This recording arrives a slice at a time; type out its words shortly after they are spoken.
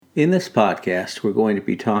In this podcast, we're going to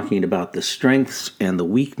be talking about the strengths and the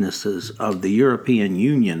weaknesses of the European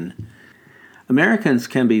Union. Americans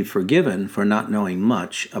can be forgiven for not knowing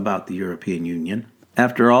much about the European Union.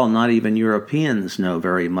 After all, not even Europeans know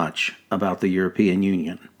very much about the European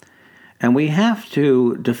Union. And we have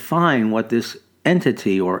to define what this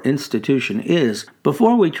entity or institution is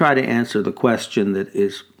before we try to answer the question that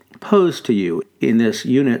is posed to you in this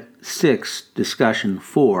Unit 6 Discussion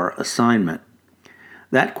 4 assignment.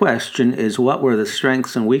 That question is, what were the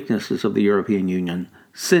strengths and weaknesses of the European Union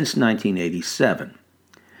since 1987?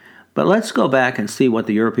 But let's go back and see what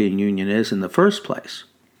the European Union is in the first place.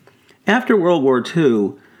 After World War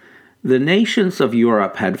II, the nations of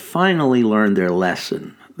Europe had finally learned their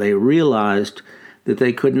lesson. They realized that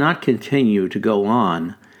they could not continue to go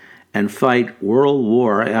on and fight world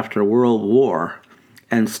war after world war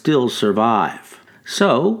and still survive.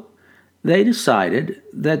 So, they decided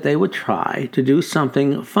that they would try to do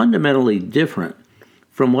something fundamentally different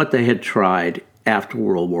from what they had tried after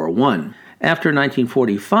World War I. After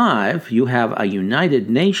 1945, you have a United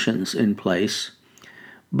Nations in place,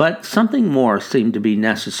 but something more seemed to be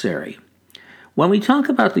necessary. When we talk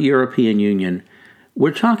about the European Union,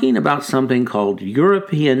 we're talking about something called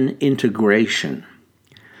European integration.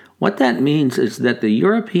 What that means is that the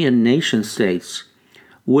European nation states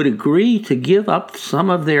would agree to give up some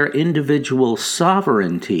of their individual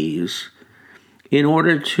sovereignties in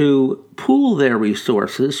order to pool their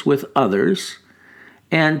resources with others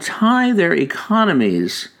and tie their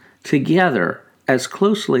economies together as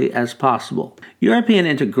closely as possible. European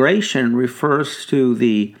integration refers to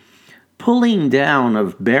the pulling down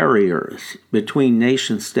of barriers between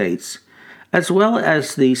nation states, as well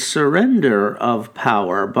as the surrender of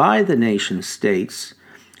power by the nation states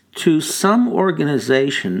to some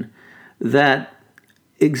organization that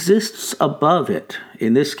exists above it,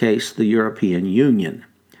 in this case, the European Union.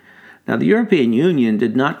 Now, the European Union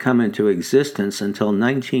did not come into existence until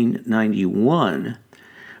 1991,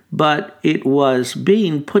 but it was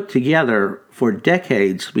being put together for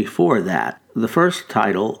decades before that. The first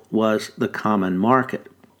title was the Common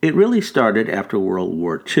Market. It really started after World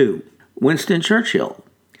War II. Winston Churchill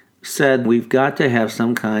said we've got to have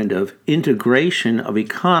some kind of integration of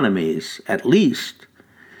economies, at least,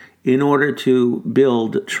 in order to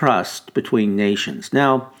build trust between nations.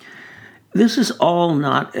 Now, this is all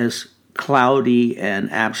not as cloudy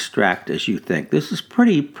and abstract as you think. This is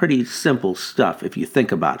pretty simple stuff if you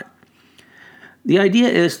think about it. The idea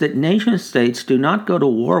is that nation states do not go to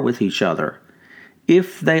war with each other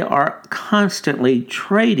if they are constantly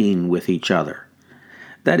trading with each other.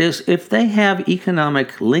 That is, if they have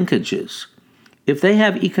economic linkages, if they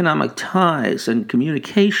have economic ties and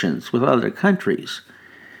communications with other countries,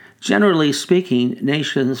 generally speaking,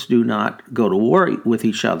 nations do not go to war with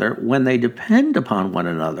each other when they depend upon one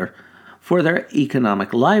another for their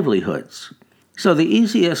economic livelihoods. So the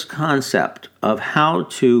easiest concept of how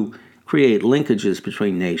to create linkages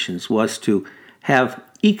between nations was to have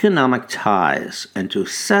economic ties and to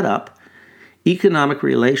set up economic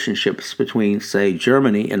relationships between, say,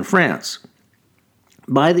 Germany and France.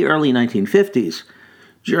 By the early 1950s,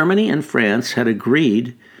 Germany and France had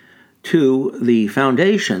agreed to the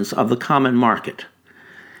foundations of the common market.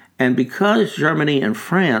 And because Germany and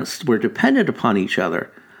France were dependent upon each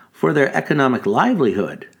other for their economic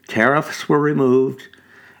livelihood, tariffs were removed,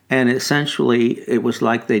 and essentially it was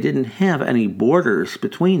like they didn't have any borders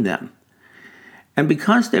between them. And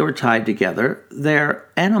because they were tied together, their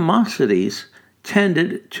animosities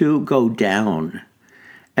tended to go down.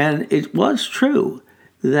 And it was true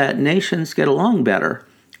that nations get along better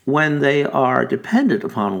when they are dependent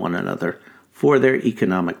upon one another for their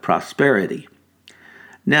economic prosperity.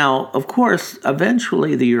 Now, of course,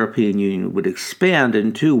 eventually the European Union would expand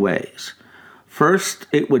in two ways. First,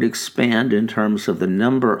 it would expand in terms of the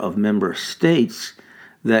number of member states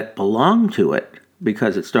that belong to it,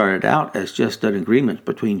 because it started out as just an agreement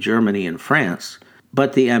between Germany and France.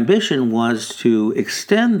 But the ambition was to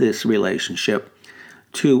extend this relationship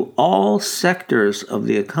to all sectors of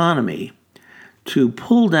the economy, to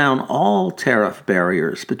pull down all tariff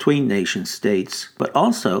barriers between nation states, but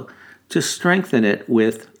also to strengthen it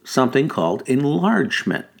with something called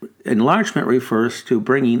enlargement. Enlargement refers to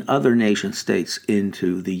bringing other nation states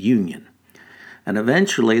into the Union. And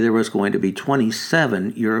eventually there was going to be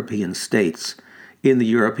 27 European states in the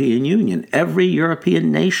European Union. Every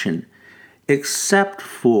European nation except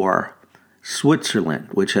for Switzerland,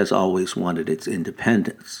 which has always wanted its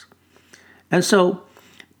independence. And so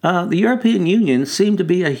the European Union seemed to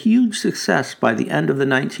be a huge success by the end of the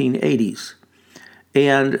 1980s.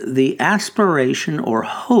 And the aspiration or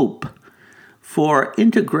hope for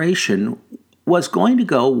integration was going to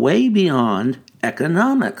go way beyond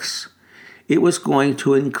economics. It was going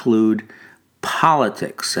to include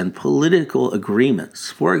politics and political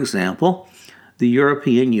agreements. For example, the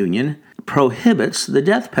European Union prohibits the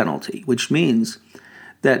death penalty, which means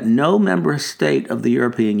that no member state of the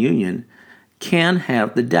European Union can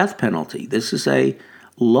have the death penalty. This is a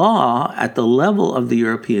law at the level of the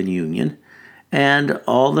European Union, and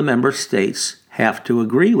all the member states have to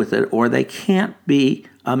agree with it, or they can't be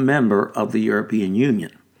a member of the European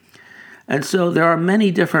Union. And so there are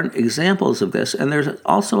many different examples of this, and there's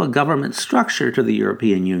also a government structure to the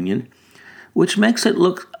European Union, which makes it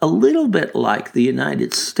look a little bit like the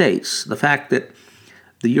United States. The fact that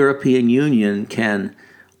the European Union can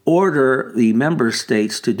order the member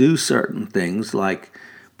states to do certain things, like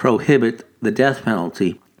prohibit the death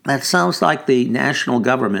penalty, that sounds like the national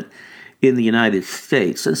government in the United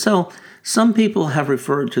States. And so some people have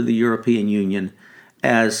referred to the European Union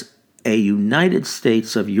as a United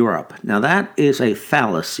States of Europe. Now that is a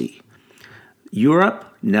fallacy. Europe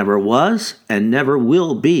never was and never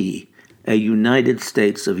will be a United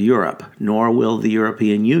States of Europe, nor will the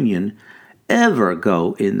European Union ever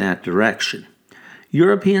go in that direction.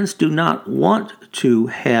 Europeans do not want to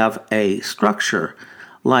have a structure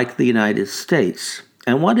like the United States.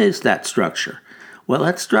 And what is that structure? Well,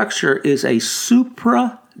 that structure is a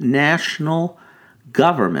supranational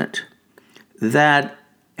government that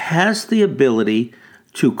has the ability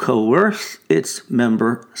to coerce its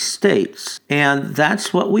member states. And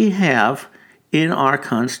that's what we have in our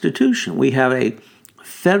Constitution. We have a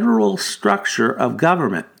federal structure of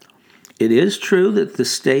government. It is true that the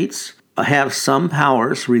states have some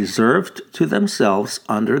powers reserved to themselves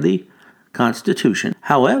under the Constitution.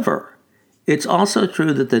 However, it's also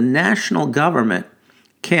true that the national government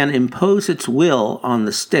can impose its will on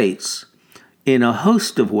the states in a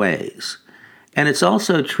host of ways. And it's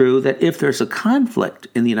also true that if there's a conflict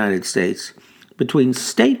in the United States between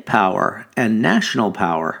state power and national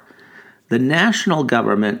power, the national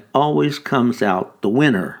government always comes out the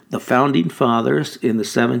winner. The founding fathers in the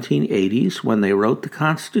 1780s, when they wrote the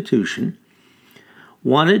Constitution,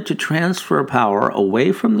 wanted to transfer power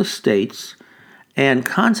away from the states and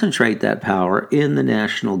concentrate that power in the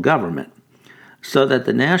national government, so that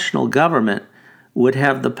the national government would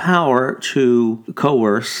have the power to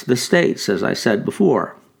coerce the states, as I said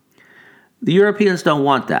before. The Europeans don't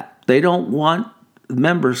want that. They don't want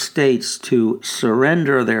member states to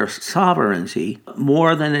surrender their sovereignty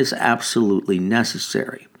more than is absolutely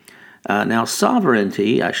necessary. Now,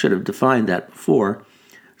 sovereignty, I should have defined that before.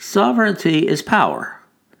 Sovereignty is power.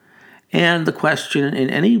 And the question in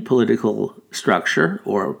any political structure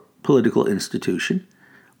or political institution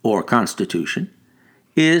or constitution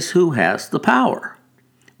is who has the power.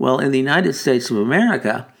 Well, in the United States of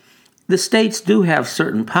America, the states do have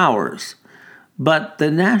certain powers, but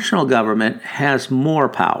the national government has more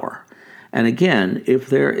power. And again, if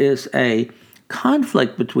there is a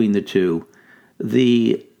conflict between the two,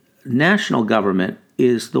 the national government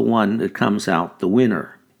is the one that comes out the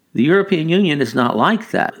winner. The European Union is not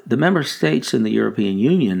like that. The member states in the European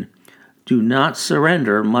Union do not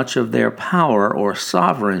surrender much of their power or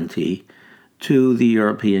sovereignty to the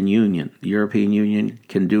European Union. The European Union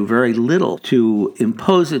can do very little to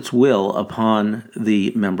impose its will upon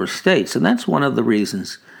the member states. And that's one of the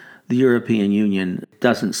reasons the European Union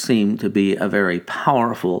doesn't seem to be a very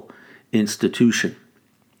powerful institution.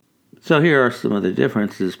 So here are some of the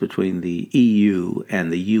differences between the EU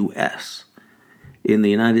and the US. In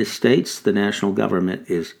the United States, the national government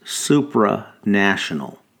is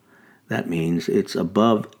supranational. That means it's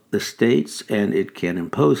above the states and it can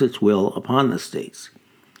impose its will upon the states.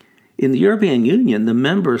 In the European Union, the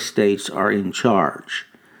member states are in charge.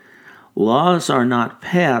 Laws are not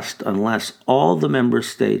passed unless all the member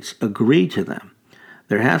states agree to them.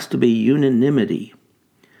 There has to be unanimity.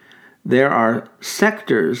 There are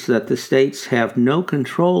sectors that the states have no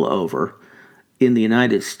control over in the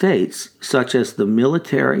United States, such as the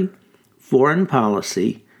military, foreign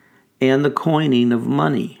policy, and the coining of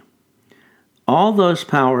money. All those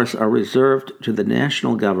powers are reserved to the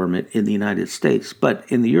national government in the United States, but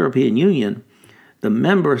in the European Union, the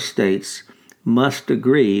member states must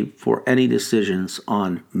agree for any decisions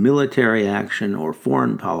on military action or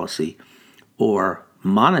foreign policy or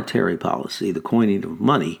monetary policy, the coining of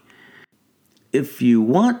money. If you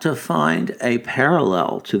want to find a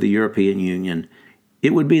parallel to the European Union,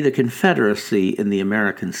 it would be the Confederacy in the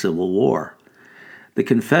American Civil War. The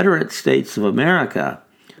Confederate States of America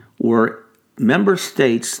were member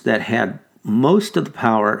states that had most of the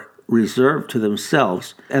power reserved to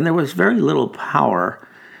themselves, and there was very little power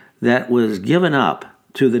that was given up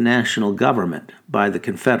to the national government by the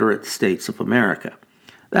Confederate States of America.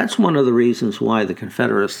 That's one of the reasons why the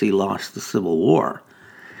Confederacy lost the Civil War,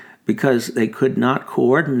 because they could not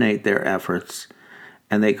coordinate their efforts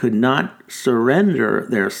and they could not surrender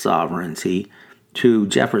their sovereignty to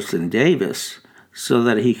Jefferson Davis so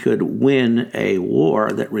that he could win a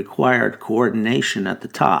war that required coordination at the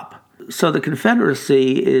top. So the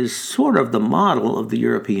Confederacy is sort of the model of the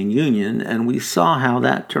European Union, and we saw how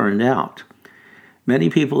that turned out. Many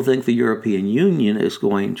people think the European Union is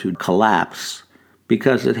going to collapse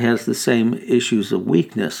because it has the same issues of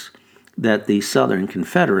weakness that the Southern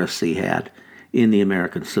Confederacy had in the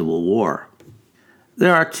American Civil War.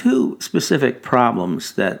 There are two specific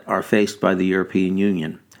problems that are faced by the European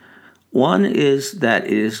Union. One is that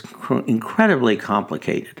it is incredibly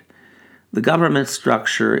complicated. The government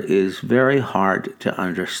structure is very hard to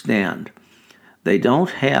understand. They don't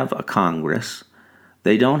have a Congress.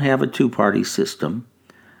 They don't have a two-party system.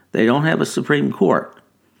 They don't have a Supreme Court.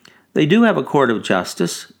 They do have a Court of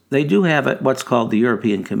Justice. They do have what's called the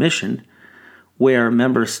European Commission, where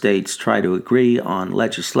member states try to agree on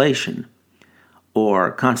legislation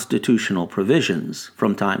or constitutional provisions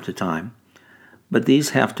from time to time, but these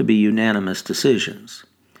have to be unanimous decisions.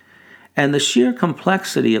 And the sheer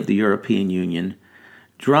complexity of the European Union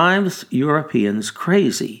drives Europeans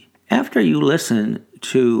crazy. After you listen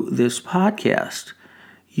to this podcast,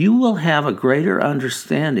 you will have a greater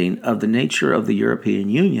understanding of the nature of the European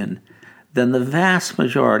Union than the vast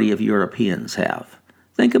majority of Europeans have.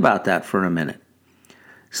 Think about that for a minute.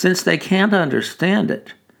 Since they can't understand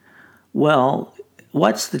it, well,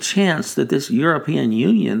 what's the chance that this European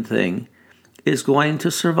Union thing is going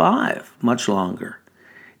to survive much longer?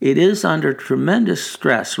 It is under tremendous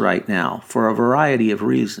stress right now for a variety of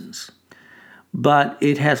reasons, but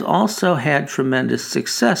it has also had tremendous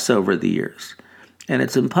success over the years, and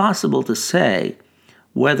it's impossible to say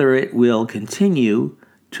whether it will continue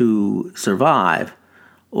to survive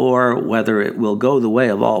or whether it will go the way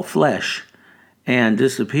of all flesh and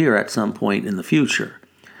disappear at some point in the future.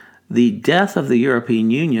 The death of the European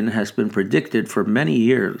Union has been predicted for many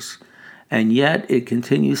years, and yet it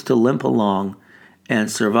continues to limp along and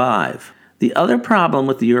survive. The other problem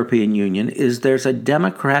with the European Union is there's a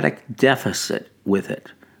democratic deficit with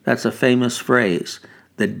it. That's a famous phrase,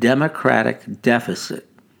 the democratic deficit.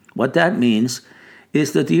 What that means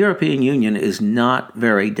is that the European Union is not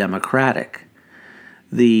very democratic.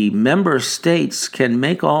 The member states can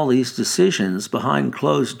make all these decisions behind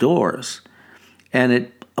closed doors, and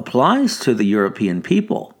it applies to the European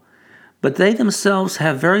people, but they themselves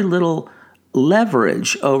have very little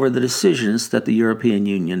leverage over the decisions that the European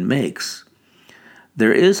Union makes.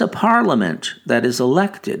 There is a parliament that is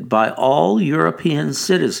elected by all European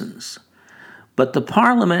citizens, but the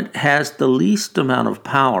parliament has the least amount of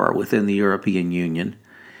power within the European Union.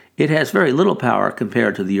 It has very little power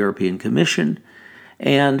compared to the European Commission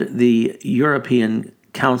and the European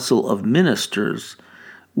Council of Ministers,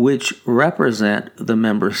 which represent the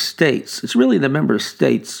member states. It's really the member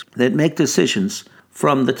states that make decisions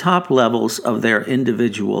from the top levels of their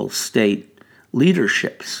individual state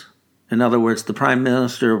leaderships. In other words, the Prime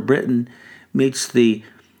Minister of Britain meets the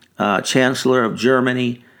Chancellor of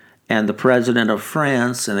Germany and the President of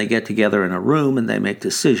France, and they get together in a room and they make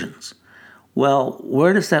decisions. Well,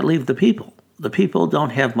 where does that leave the people? The people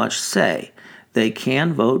don't have much say. They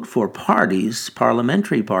can vote for parties,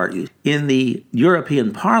 parliamentary parties, in the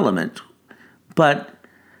European Parliament, but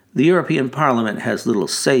the European Parliament has little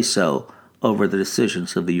say-so over the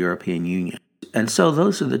decisions of the European Union. And so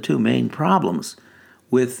those are the two main problems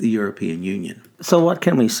with the European Union. So what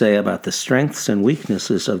can we say about the strengths and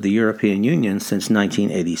weaknesses of the European Union since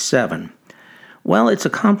 1987? Well, it's a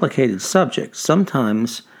complicated subject.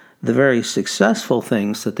 Sometimes the very successful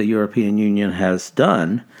things that the European Union has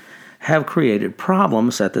done have created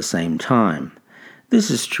problems at the same time. This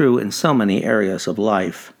is true in so many areas of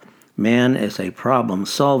life. Man is a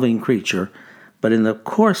problem-solving creature, but in the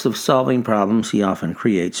course of solving problems, he often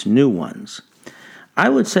creates new ones. I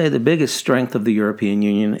would say the biggest strength of the European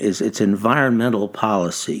Union is its environmental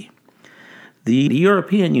policy. The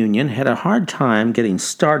European Union had a hard time getting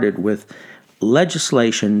started with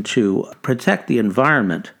legislation to protect the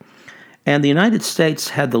environment, and the United States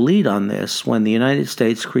had the lead on this when the United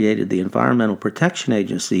States created the Environmental Protection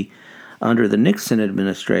Agency under the Nixon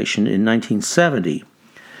administration in 1970.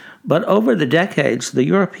 But over the decades, the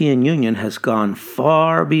European Union has gone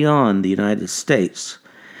far beyond the United States.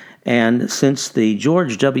 And since the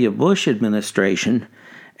George W. Bush administration,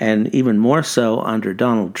 and even more so under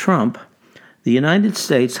Donald Trump, the United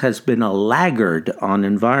States has been a laggard on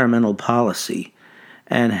environmental policy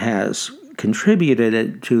and has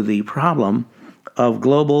contributed to the problem of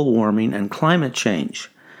global warming and climate change,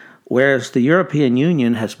 whereas the European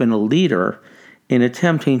Union has been a leader in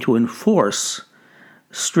attempting to enforce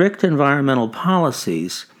strict environmental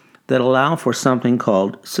policies that allow for something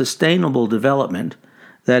called sustainable development,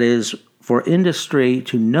 that is, for industry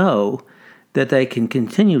to know that they can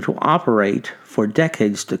continue to operate for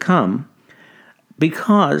decades to come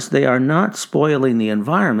because they are not spoiling the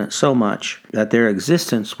environment so much that their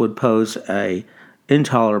existence would pose an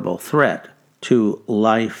intolerable threat to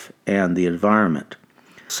life and the environment.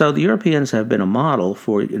 So the Europeans have been a model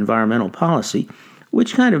for environmental policy,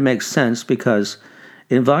 which kind of makes sense because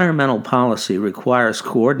environmental policy requires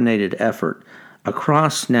coordinated effort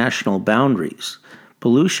across national boundaries.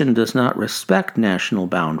 Pollution does not respect national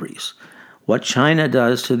boundaries. What China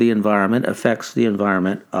does to the environment affects the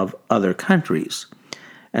environment of other countries.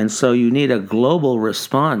 And so you need a global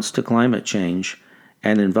response to climate change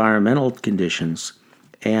and environmental conditions,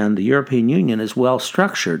 and the European Union is well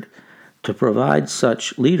structured to provide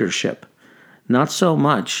such leadership, not so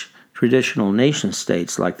much traditional nation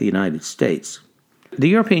states like the United States. The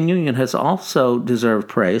European Union has also deserved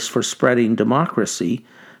praise for spreading democracy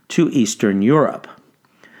to Eastern Europe.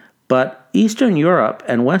 But Eastern Europe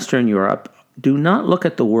and Western Europe do not look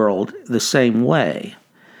at the world the same way.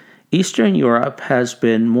 Eastern Europe has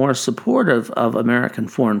been more supportive of American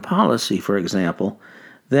foreign policy, for example,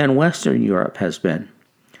 than Western Europe has been.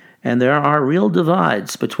 And there are real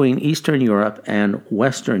divides between Eastern Europe and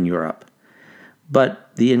Western Europe.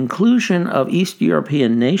 But the inclusion of East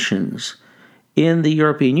European nations in the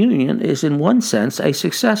European Union is in one sense a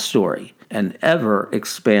success story, an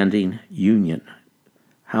ever-expanding union.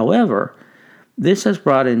 However, this has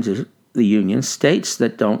brought into the Union states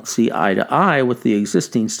that don't see eye to eye with the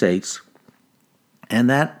existing states, and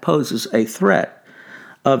that poses a threat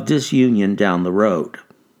of disunion down the road.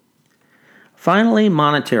 Finally,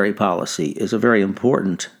 monetary policy is a very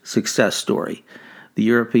important success story. The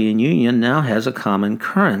European Union now has a common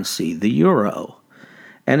currency, the euro,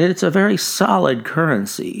 and it's a very solid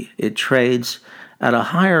currency. It trades at a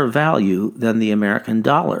higher value than the American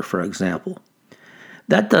dollar, for example.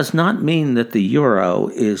 That does not mean that the euro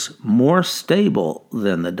is more stable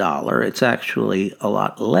than the dollar. It's actually a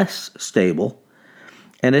lot less stable,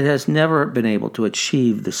 and it has never been able to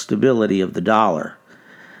achieve the stability of the dollar.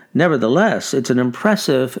 Nevertheless, it's an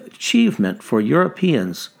impressive achievement for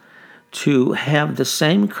Europeans to have the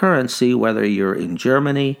same currency, whether you're in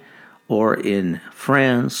Germany or in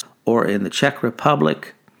France or in the Czech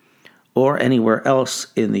Republic or anywhere else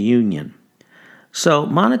in the Union. So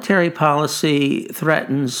monetary policy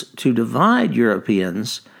threatens to divide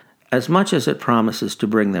Europeans as much as it promises to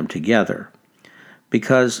bring them together.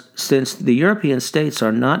 Because since the European states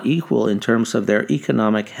are not equal in terms of their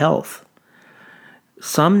economic health,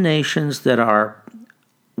 some nations that are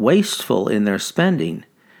wasteful in their spending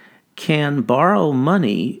can borrow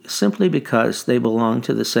money simply because they belong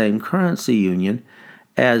to the same currency union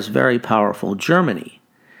as very powerful Germany.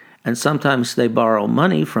 And sometimes they borrow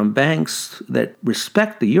money from banks that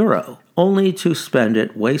respect the euro, only to spend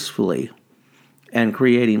it wastefully and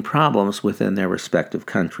creating problems within their respective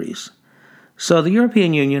countries. So the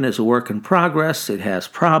European Union is a work in progress. It has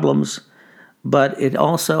problems, but it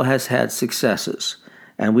also has had successes.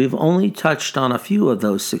 And we've only touched on a few of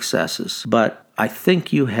those successes, but I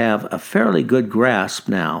think you have a fairly good grasp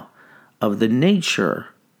now of the nature,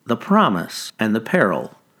 the promise, and the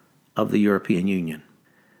peril of the European Union.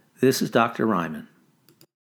 This is Dr. Ryman.